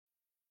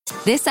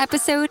This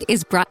episode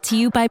is brought to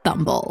you by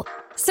Bumble.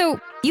 So,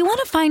 you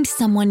want to find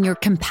someone you're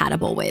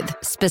compatible with,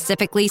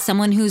 specifically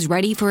someone who's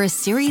ready for a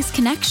serious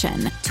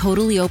connection,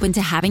 totally open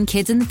to having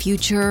kids in the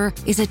future,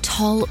 is a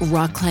tall,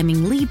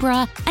 rock-climbing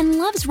Libra, and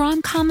loves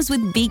rom-coms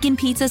with vegan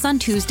pizzas on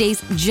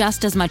Tuesdays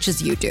just as much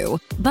as you do.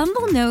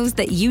 Bumble knows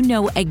that you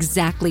know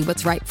exactly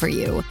what's right for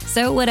you.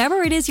 So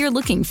whatever it is you're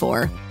looking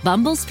for,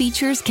 Bumble's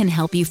features can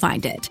help you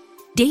find it.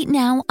 Date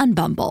now on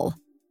Bumble.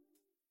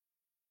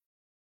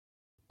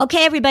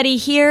 Okay, everybody,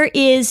 here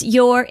is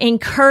your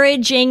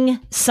encouraging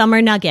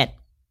summer nugget.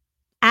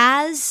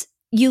 As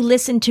you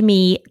listen to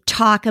me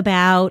talk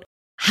about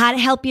how to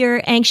help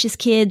your anxious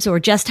kids or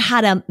just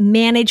how to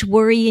manage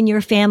worry in your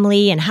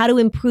family and how to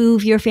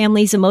improve your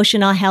family's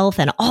emotional health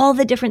and all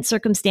the different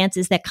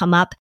circumstances that come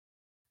up,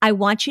 I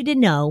want you to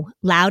know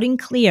loud and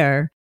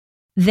clear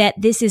that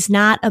this is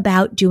not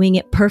about doing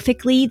it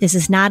perfectly. This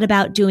is not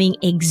about doing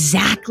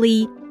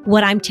exactly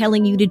what I'm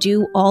telling you to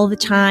do all the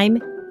time.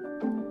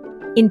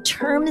 In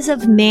terms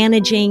of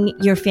managing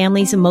your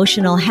family's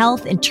emotional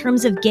health, in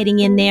terms of getting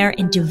in there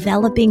and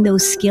developing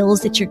those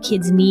skills that your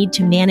kids need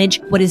to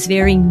manage what is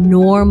very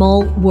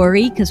normal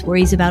worry, because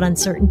worry is about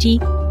uncertainty,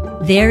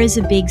 there is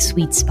a big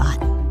sweet spot.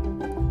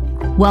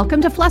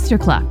 Welcome to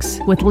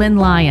Flusterclux with Lynn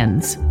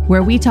Lyons,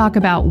 where we talk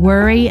about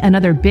worry and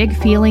other big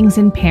feelings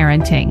in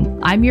parenting.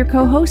 I'm your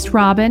co-host,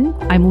 Robin.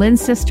 I'm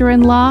Lynn's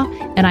sister-in-law,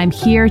 and I'm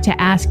here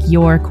to ask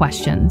your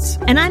questions.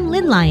 And I'm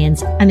Lynn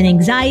Lyons. I'm an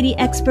anxiety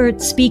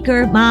expert,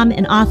 speaker, mom,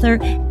 and author,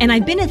 and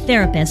I've been a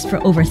therapist for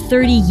over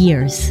 30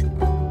 years.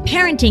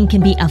 Parenting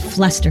can be a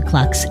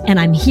flusterclux, and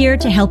I'm here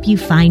to help you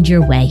find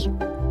your way.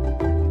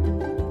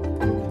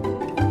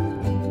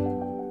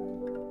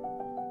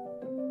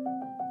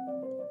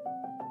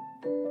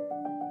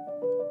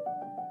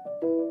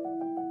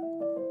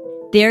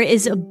 There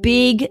is a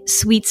big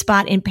sweet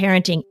spot in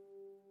parenting.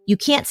 You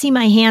can't see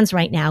my hands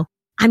right now.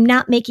 I'm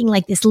not making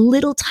like this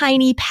little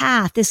tiny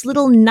path, this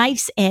little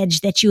knife's edge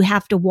that you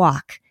have to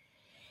walk.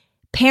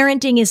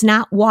 Parenting is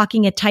not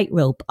walking a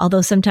tightrope,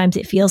 although sometimes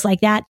it feels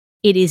like that.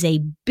 It is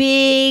a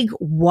big,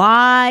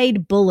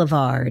 wide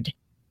boulevard,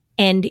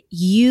 and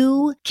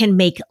you can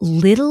make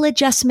little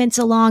adjustments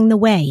along the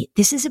way.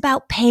 This is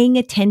about paying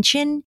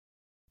attention.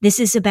 This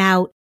is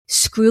about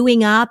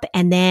screwing up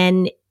and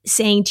then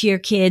saying to your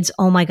kids,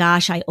 oh my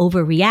gosh, I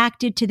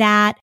overreacted to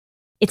that.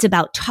 It's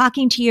about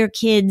talking to your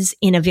kids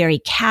in a very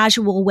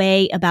casual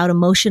way about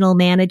emotional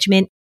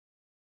management.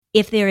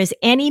 If there is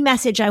any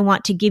message I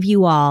want to give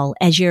you all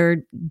as you're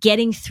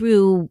getting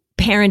through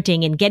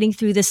parenting and getting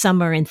through the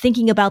summer and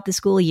thinking about the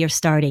school year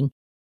starting,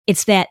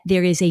 it's that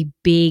there is a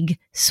big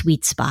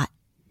sweet spot.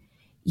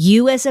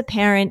 You as a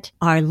parent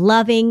are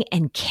loving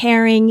and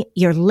caring.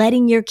 You're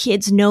letting your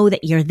kids know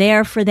that you're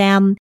there for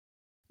them.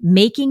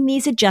 Making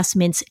these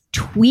adjustments,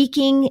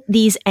 tweaking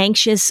these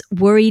anxious,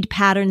 worried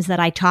patterns that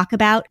I talk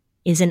about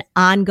is an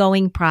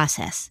ongoing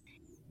process.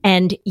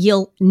 And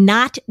you'll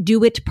not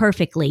do it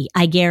perfectly,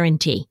 I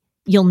guarantee.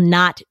 You'll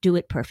not do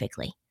it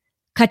perfectly.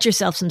 Cut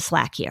yourself some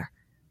slack here.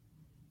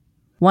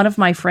 One of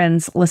my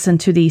friends listened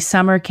to the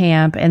summer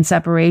camp and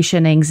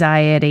separation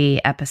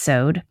anxiety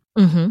episode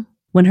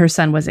when her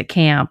son was at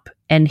camp,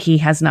 and he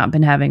has not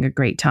been having a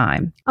great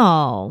time.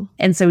 Oh.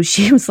 And so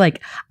she was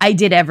like, I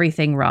did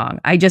everything wrong.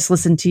 I just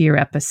listened to your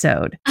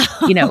episode.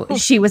 You know,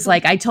 she was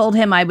like, I told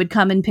him I would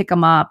come and pick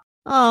him up.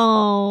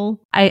 Oh.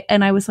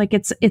 I was like,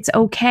 it's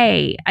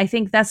okay. I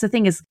think that's the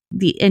thing is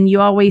and you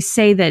always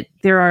say that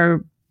there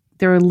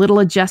are little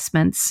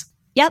adjustments.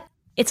 Yep.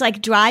 It's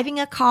like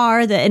driving a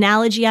car. The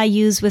analogy I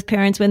use with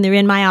parents when they're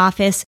in my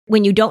office,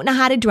 when you don't know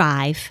how to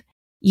drive,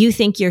 you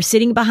think you're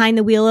sitting behind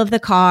the wheel of the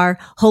car,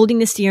 holding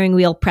the steering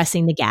wheel,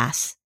 pressing the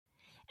gas.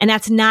 And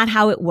that's not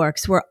how it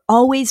works. We're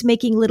always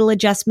making little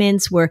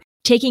adjustments. We're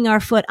taking our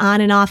foot on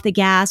and off the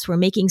gas. We're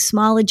making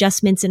small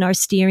adjustments in our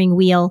steering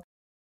wheel.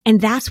 And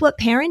that's what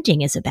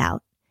parenting is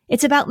about.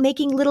 It's about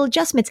making little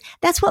adjustments.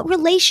 That's what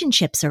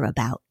relationships are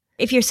about.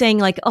 If you're saying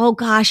like, oh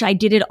gosh, I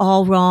did it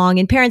all wrong.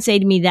 And parents say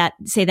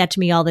that to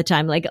me all the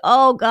time, like,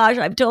 oh gosh,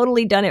 I've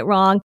totally done it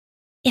wrong.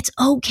 It's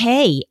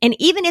okay. And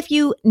even if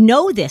you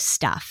know this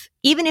stuff,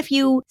 even if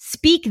you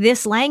speak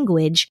this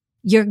language,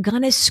 you're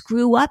going to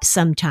screw up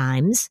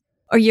sometimes,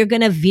 or you're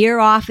going to veer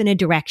off in a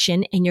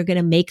direction and you're going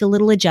to make a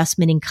little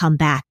adjustment and come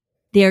back.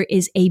 There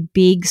is a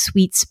big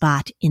sweet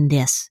spot in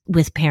this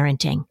with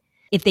parenting.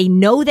 If they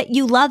know that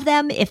you love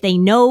them, if they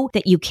know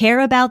that you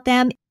care about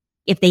them,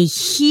 if they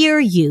hear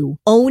you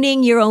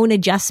owning your own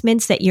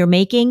adjustments that you're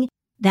making,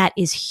 that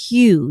is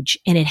huge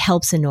and it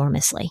helps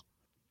enormously.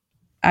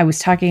 I was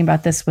talking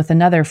about this with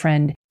another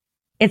friend.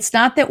 It's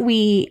not that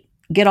we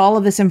get all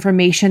of this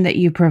information that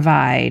you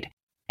provide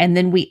and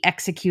then we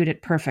execute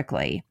it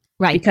perfectly.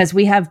 Right. Because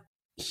we have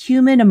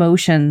human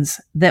emotions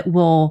that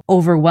will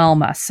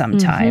overwhelm us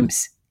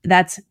sometimes.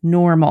 That's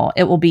normal.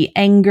 It will be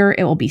anger.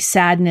 It will be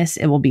sadness.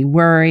 It will be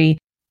worry.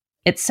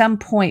 At some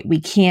point, we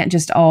can't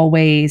just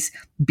always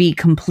be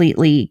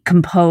completely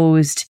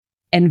composed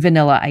and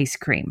vanilla ice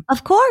cream.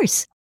 Of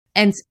course.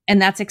 And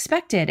that's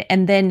expected.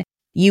 And then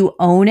you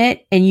own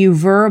it and you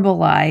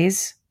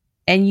verbalize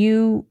and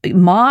you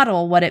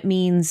model what it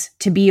means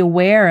to be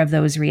aware of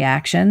those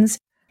reactions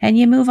and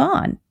you move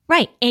on.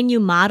 Right. And you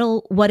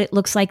model what it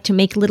looks like to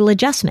make little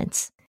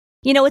adjustments.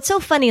 You know, it's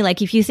so funny.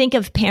 Like if you think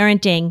of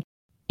parenting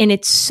and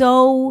it's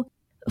so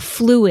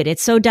fluid,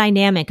 it's so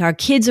dynamic. Our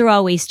kids are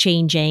always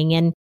changing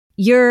and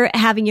you're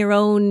having your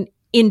own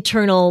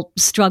internal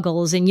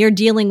struggles and you're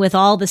dealing with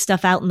all the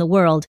stuff out in the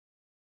world.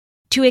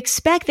 To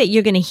expect that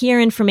you're going to hear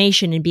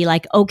information and be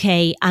like,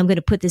 okay, I'm going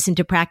to put this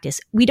into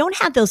practice. We don't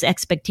have those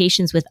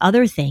expectations with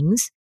other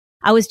things.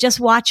 I was just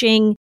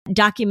watching a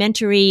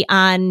documentary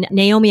on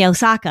Naomi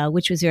Osaka,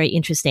 which was very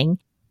interesting.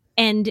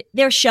 And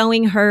they're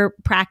showing her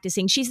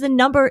practicing. She's the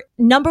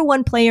number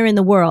one player in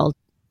the world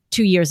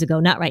 2 years ago,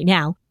 not right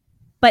now.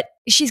 But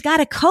she's got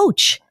a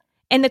coach.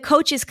 And the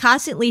coach is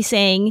constantly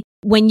saying,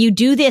 when you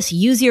do this,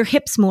 use your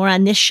hips more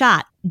on this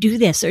shot. Do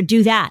this or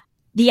do that.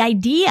 The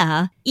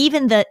idea,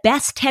 even the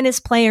best tennis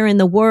player in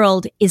the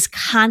world is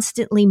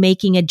constantly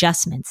making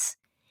adjustments.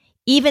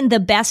 Even the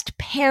best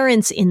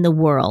parents in the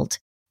world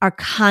are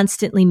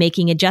constantly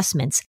making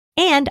adjustments.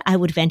 And I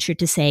would venture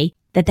to say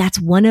that that's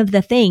one of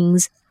the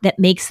things that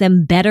makes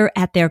them better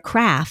at their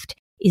craft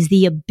is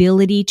the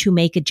ability to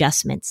make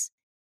adjustments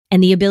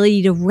and the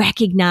ability to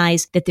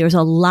recognize that there's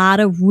a lot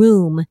of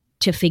room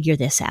to figure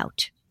this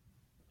out.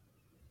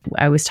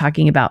 I was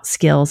talking about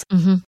skills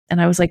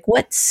and I was like,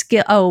 what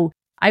skill? Oh,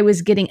 I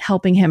was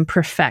helping him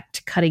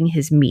perfect cutting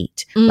his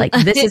meat. Like,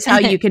 this is how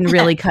you can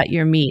really cut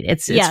your meat.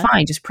 It's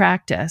fine. Just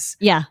practice.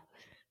 Yeah.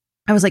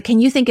 I was like,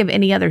 can you think of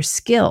any other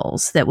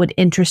skills that would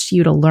interest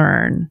you to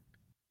learn?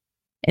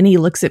 And he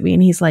looks at me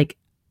and he's like,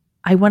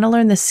 I want to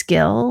learn the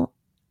skill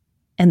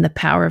and the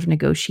power of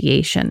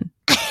negotiation.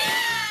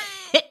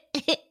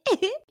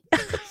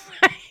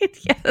 Right?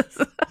 Yes.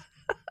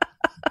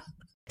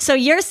 So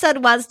your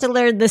son wants to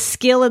learn the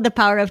skill and the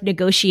power of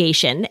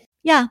negotiation.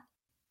 Yeah.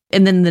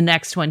 And then the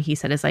next one he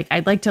said is like,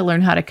 I'd like to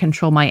learn how to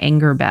control my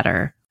anger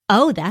better.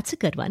 Oh, that's a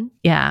good one.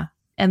 Yeah.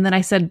 And then I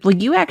said, well,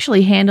 you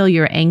actually handle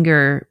your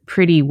anger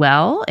pretty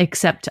well,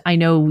 except I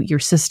know your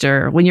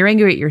sister, when you're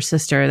angry at your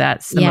sister,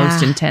 that's the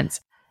most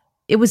intense.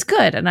 It was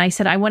good. And I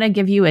said, I want to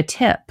give you a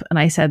tip. And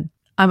I said,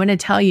 I'm going to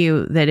tell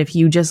you that if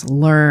you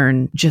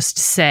just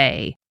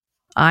say,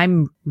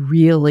 I'm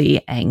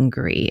really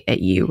angry at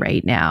you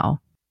right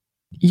now.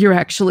 You're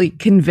actually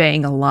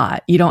conveying a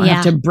lot. You don't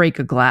have to break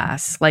a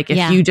glass. Like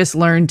if you just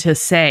learn to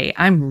say,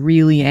 I'm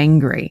really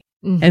angry.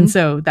 And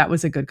so that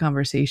was a good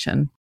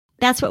conversation.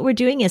 That's what we're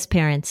doing as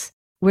parents.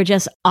 We're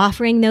just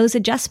offering those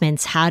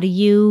adjustments. How do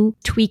you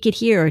tweak it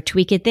here or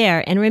tweak it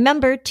there? And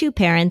remember too,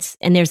 parents,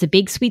 and there's a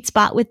big sweet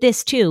spot with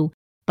this too,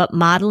 but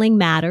modeling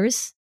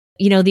matters.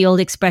 You know, the old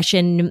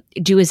expression,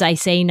 do as I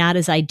say, not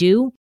as I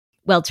do.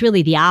 Well, it's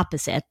really the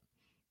opposite.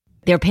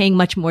 They're paying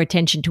much more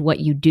attention to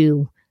what you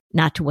do,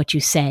 not to what you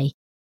say.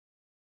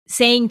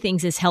 Saying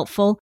things is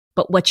helpful,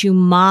 but what you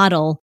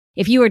model,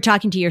 if you were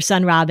talking to your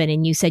son, Robin,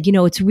 and you said, you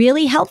know, it's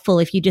really helpful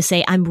if you just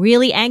say, I'm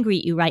really angry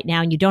at you right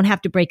now, and you don't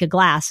have to break a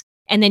glass.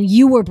 And then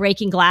you were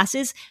breaking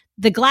glasses,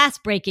 the glass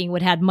breaking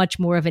would have much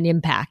more of an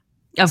impact.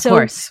 Of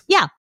course.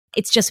 Yeah.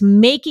 It's just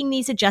making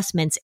these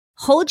adjustments.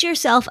 Hold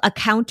yourself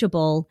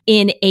accountable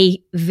in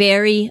a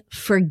very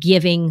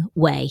forgiving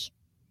way,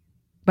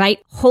 right?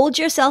 Hold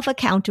yourself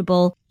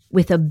accountable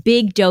with a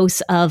big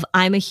dose of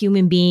I'm a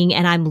human being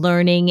and I'm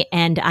learning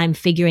and I'm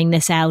figuring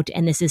this out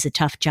and this is a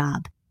tough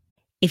job.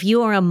 If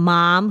you are a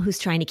mom who's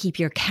trying to keep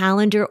your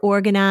calendar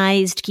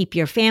organized, keep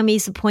your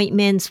family's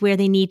appointments where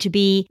they need to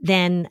be,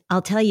 then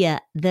I'll tell you,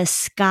 the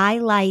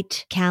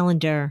Skylight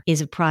calendar is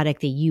a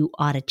product that you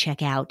ought to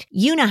check out.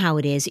 You know how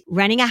it is.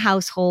 Running a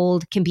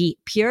household can be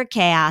pure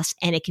chaos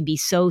and it can be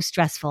so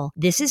stressful.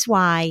 This is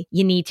why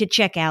you need to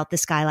check out the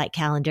Skylight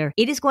calendar.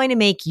 It is going to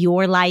make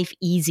your life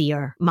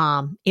easier,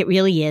 Mom. It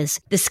really is.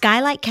 The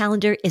Skylight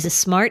calendar is a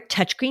smart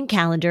touchscreen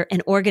calendar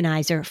and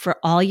organizer for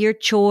all your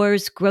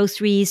chores,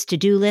 groceries,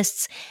 to-do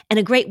lists, and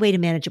a great way to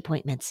manage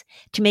appointments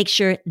to make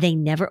sure they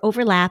never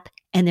overlap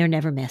and they're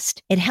never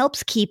missed. It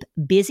helps keep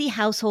busy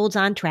households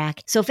on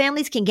track so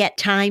families can get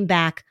time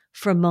back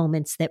for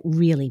moments that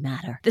really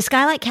matter. The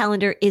Skylight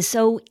calendar is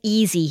so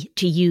easy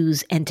to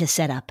use and to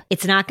set up.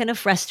 It's not going to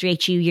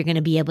frustrate you. You're going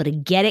to be able to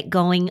get it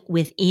going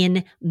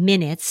within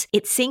minutes.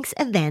 It syncs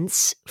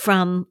events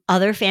from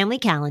other family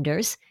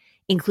calendars,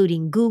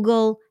 including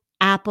Google,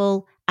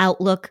 Apple,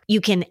 Outlook.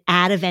 You can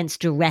add events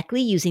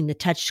directly using the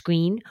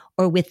touchscreen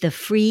or with the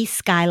free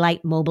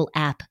Skylight mobile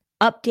app.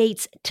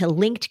 Updates to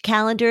linked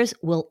calendars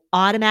will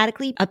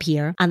automatically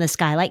appear on the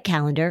Skylight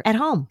calendar at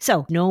home.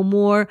 So no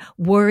more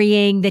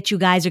worrying that you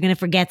guys are going to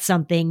forget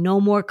something.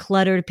 No more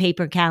cluttered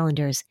paper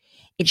calendars.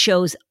 It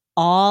shows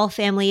all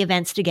family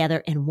events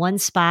together in one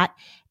spot.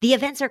 The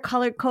events are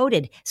color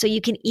coded so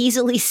you can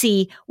easily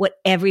see what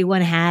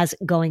everyone has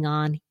going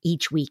on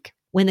each week.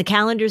 When the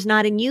calendar's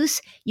not in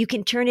use, you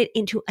can turn it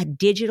into a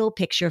digital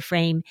picture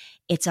frame.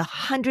 It's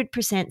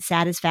 100%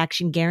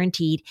 satisfaction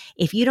guaranteed.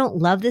 If you don't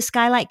love the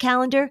Skylight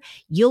calendar,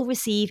 you'll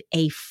receive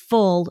a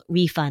full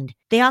refund.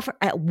 They offer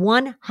a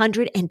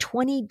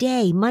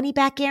 120-day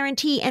money-back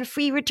guarantee and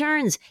free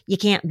returns. You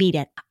can't beat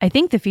it. I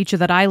think the feature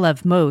that I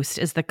love most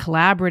is the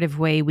collaborative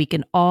way we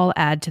can all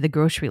add to the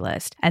grocery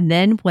list. And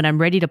then when I'm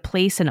ready to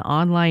place an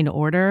online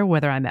order,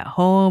 whether I'm at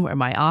home or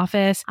my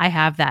office, I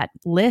have that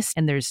list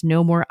and there's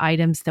no more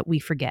items that we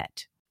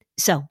forget.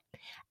 So,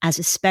 as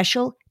a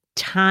special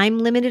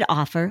time-limited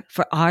offer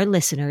for our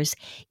listeners,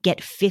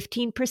 get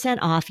 15%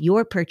 off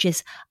your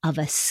purchase of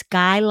a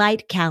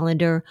Skylight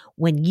calendar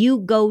when you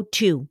go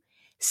to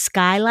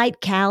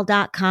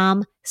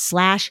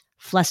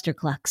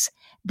skylightcal.com/flusterclux.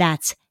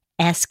 That's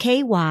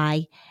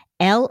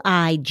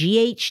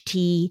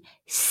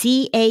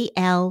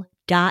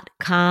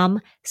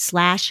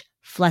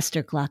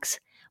SKYLIGHTCAL.com/flusterclux.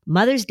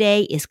 Mother's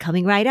Day is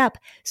coming right up,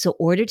 so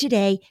order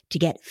today to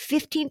get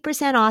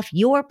 15% off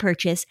your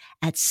purchase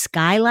at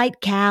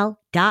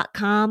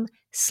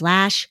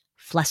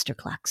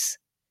skylightcal.com/flusterclux.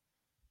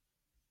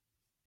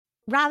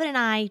 Robin and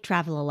I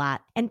travel a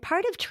lot, and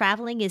part of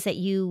traveling is that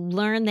you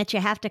learn that you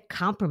have to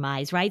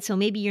compromise, right? So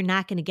maybe you're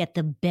not going to get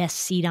the best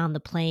seat on the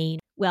plane.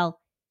 Well,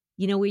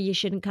 you know where you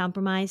shouldn't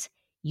compromise?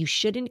 You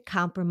shouldn't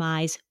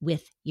compromise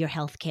with your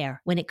health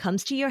care. When it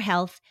comes to your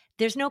health,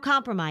 there's no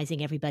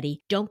compromising,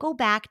 everybody. Don't go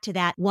back to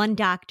that one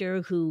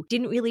doctor who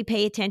didn't really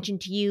pay attention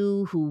to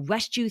you, who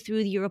rushed you through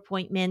your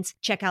appointments.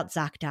 Check out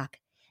ZocDoc.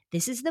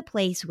 This is the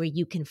place where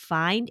you can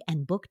find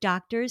and book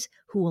doctors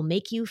who will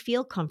make you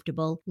feel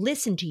comfortable,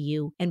 listen to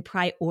you, and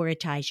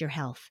prioritize your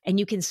health. And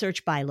you can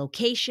search by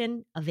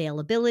location,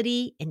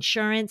 availability,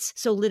 insurance,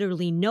 so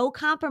literally no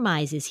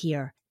compromises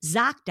here.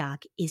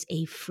 ZocDoc is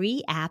a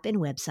free app and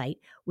website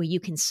where you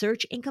can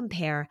search and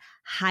compare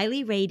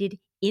highly rated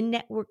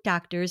in-network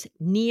doctors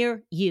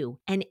near you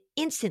and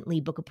instantly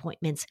book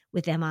appointments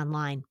with them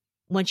online.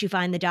 Once you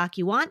find the doc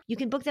you want, you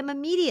can book them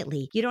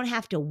immediately. You don't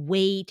have to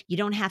wait. You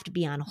don't have to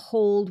be on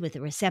hold with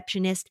a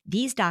receptionist.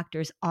 These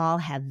doctors all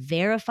have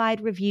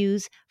verified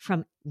reviews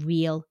from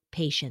real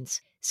patients.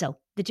 So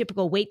the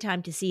typical wait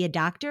time to see a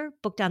doctor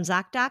booked on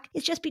ZocDoc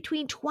is just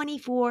between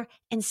 24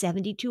 and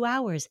 72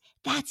 hours.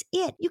 That's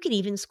it. You can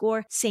even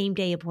score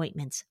same-day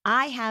appointments.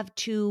 I have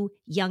 2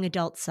 young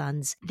adult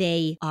sons.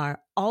 They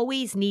are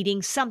always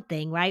needing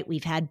something, right?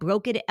 We've had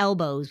broken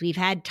elbows. We've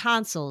had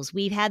tonsils.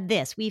 We've had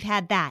this. We've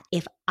had that.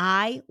 If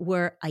I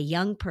were a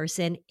young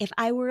person, if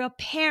I were a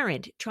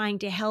parent trying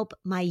to help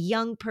my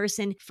young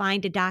person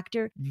find a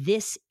doctor,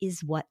 this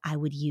is what I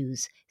would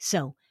use.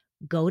 So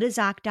go to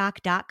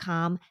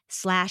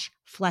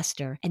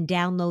ZocDoc.com/fluster and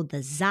download the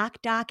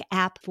ZocDoc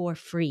app for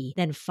free.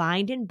 Then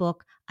find and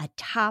book a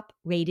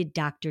top-rated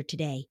doctor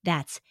today.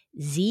 That's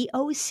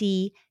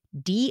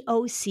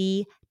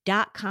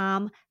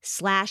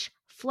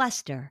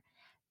ZocDoc.com/fluster.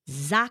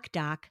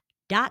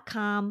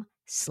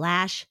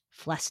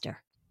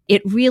 ZocDoc.com/fluster.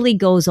 It really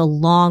goes a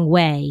long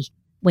way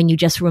when you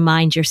just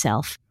remind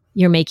yourself,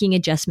 you're making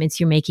adjustments,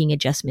 you're making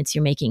adjustments,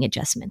 you're making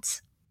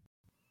adjustments.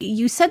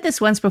 You said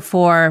this once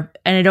before,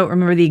 and I don't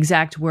remember the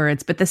exact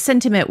words, but the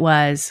sentiment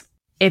was,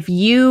 if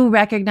you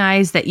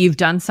recognize that you've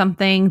done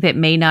something that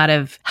may not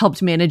have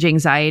helped manage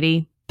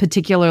anxiety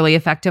particularly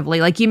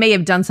effectively, like you may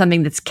have done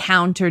something that's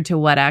counter to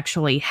what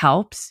actually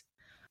helps,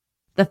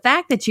 the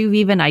fact that you've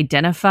even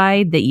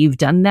identified that you've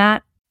done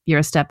that, you're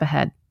a step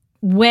ahead.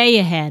 Way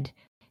ahead.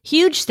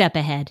 Huge step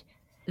ahead.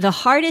 The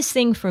hardest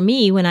thing for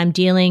me when I'm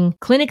dealing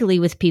clinically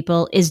with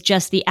people is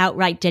just the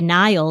outright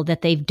denial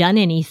that they've done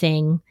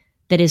anything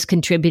that is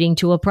contributing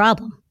to a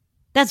problem.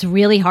 That's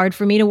really hard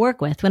for me to work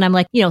with when I'm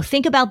like,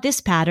 think about this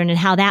pattern and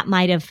how that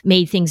might have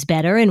made things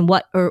better and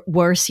what or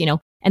worse,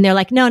 and they're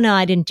like, no,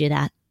 I didn't do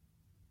that.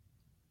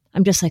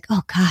 I'm just like,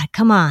 oh God,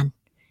 come on.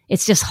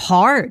 It's just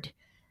hard.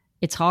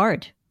 It's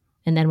hard.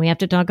 And then we have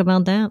to talk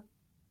about that.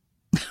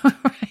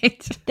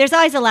 Right. There's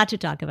always a lot to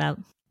talk about.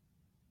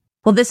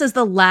 Well, this is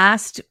the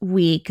last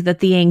week that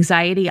the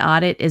anxiety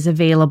audit is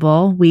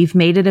available. We've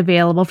made it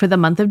available for the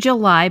month of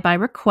July by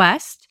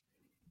request.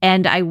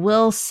 And I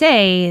will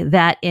say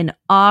that in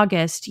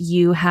August,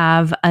 you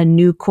have a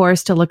new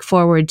course to look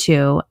forward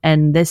to.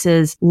 And this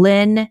is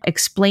Lynn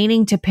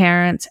explaining to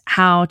parents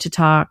how to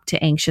talk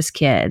to anxious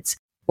kids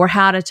or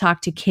how to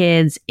talk to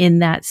kids in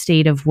that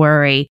state of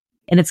worry.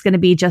 And it's going to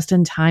be just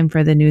in time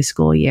for the new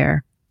school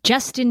year.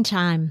 Just in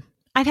time.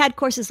 I've had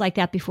courses like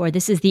that before.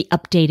 This is the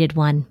updated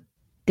one.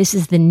 This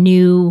is the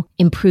new,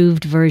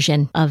 improved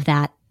version of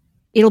that.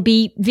 It'll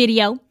be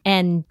video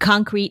and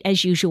concrete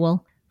as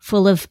usual,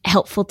 full of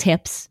helpful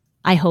tips.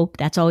 I hope.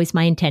 That's always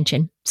my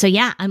intention. So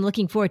yeah, I'm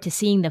looking forward to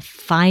seeing the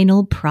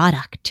final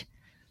product.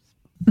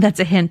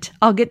 That's a hint.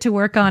 I'll get to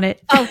work on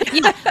it. Oh,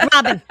 yeah,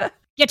 Robin,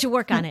 get to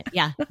work on it.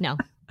 Yeah, no.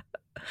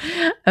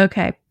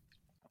 Okay.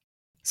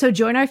 So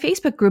join our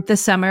Facebook group this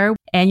summer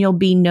and you'll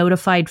be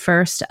notified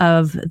first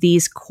of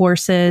these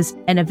courses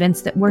and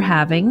events that we're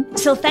having.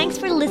 So thanks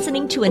for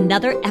listening to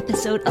another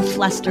episode of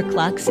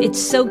Flusterclux. It's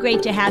so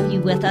great to have you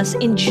with us.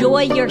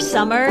 Enjoy your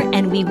summer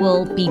and we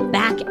will be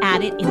back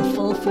at it in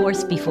full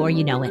force before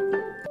you know it.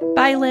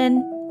 Bye,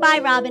 Lynn.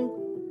 Bye, Robin.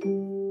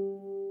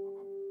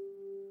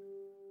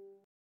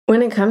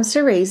 When it comes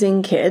to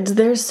raising kids,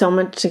 there's so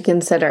much to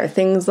consider.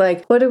 Things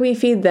like, what do we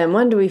feed them?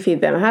 When do we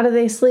feed them? How do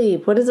they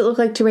sleep? What does it look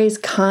like to raise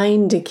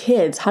kind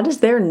kids? How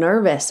does their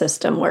nervous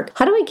system work?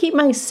 How do I keep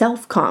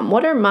myself calm?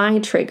 What are my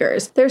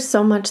triggers? There's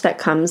so much that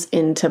comes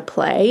into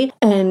play,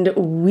 and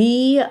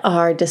we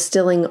are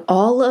distilling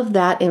all of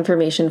that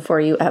information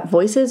for you at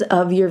Voices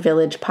of Your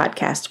Village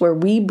podcast, where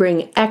we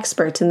bring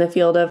experts in the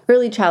field of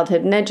early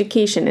childhood and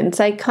education and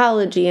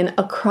psychology and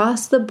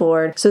across the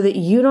board so that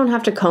you don't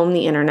have to comb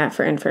the internet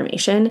for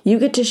information. You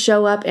get to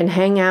show up and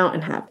hang out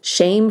and have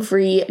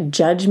shame-free,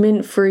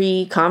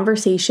 judgment-free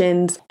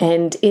conversations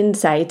and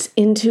insights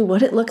into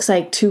what it looks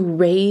like to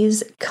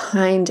raise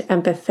kind,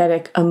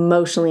 empathetic,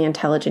 emotionally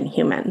intelligent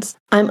humans.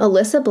 I'm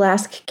Alyssa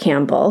Blask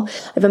Campbell.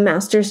 I have a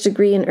master's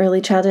degree in early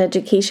childhood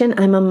education.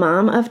 I'm a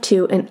mom of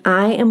 2, and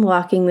I am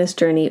walking this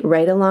journey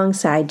right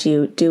alongside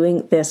you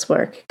doing this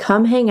work.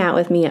 Come hang out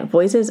with me at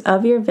Voices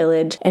of Your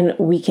Village, and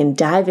we can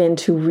dive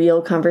into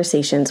real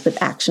conversations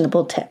with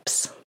actionable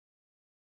tips.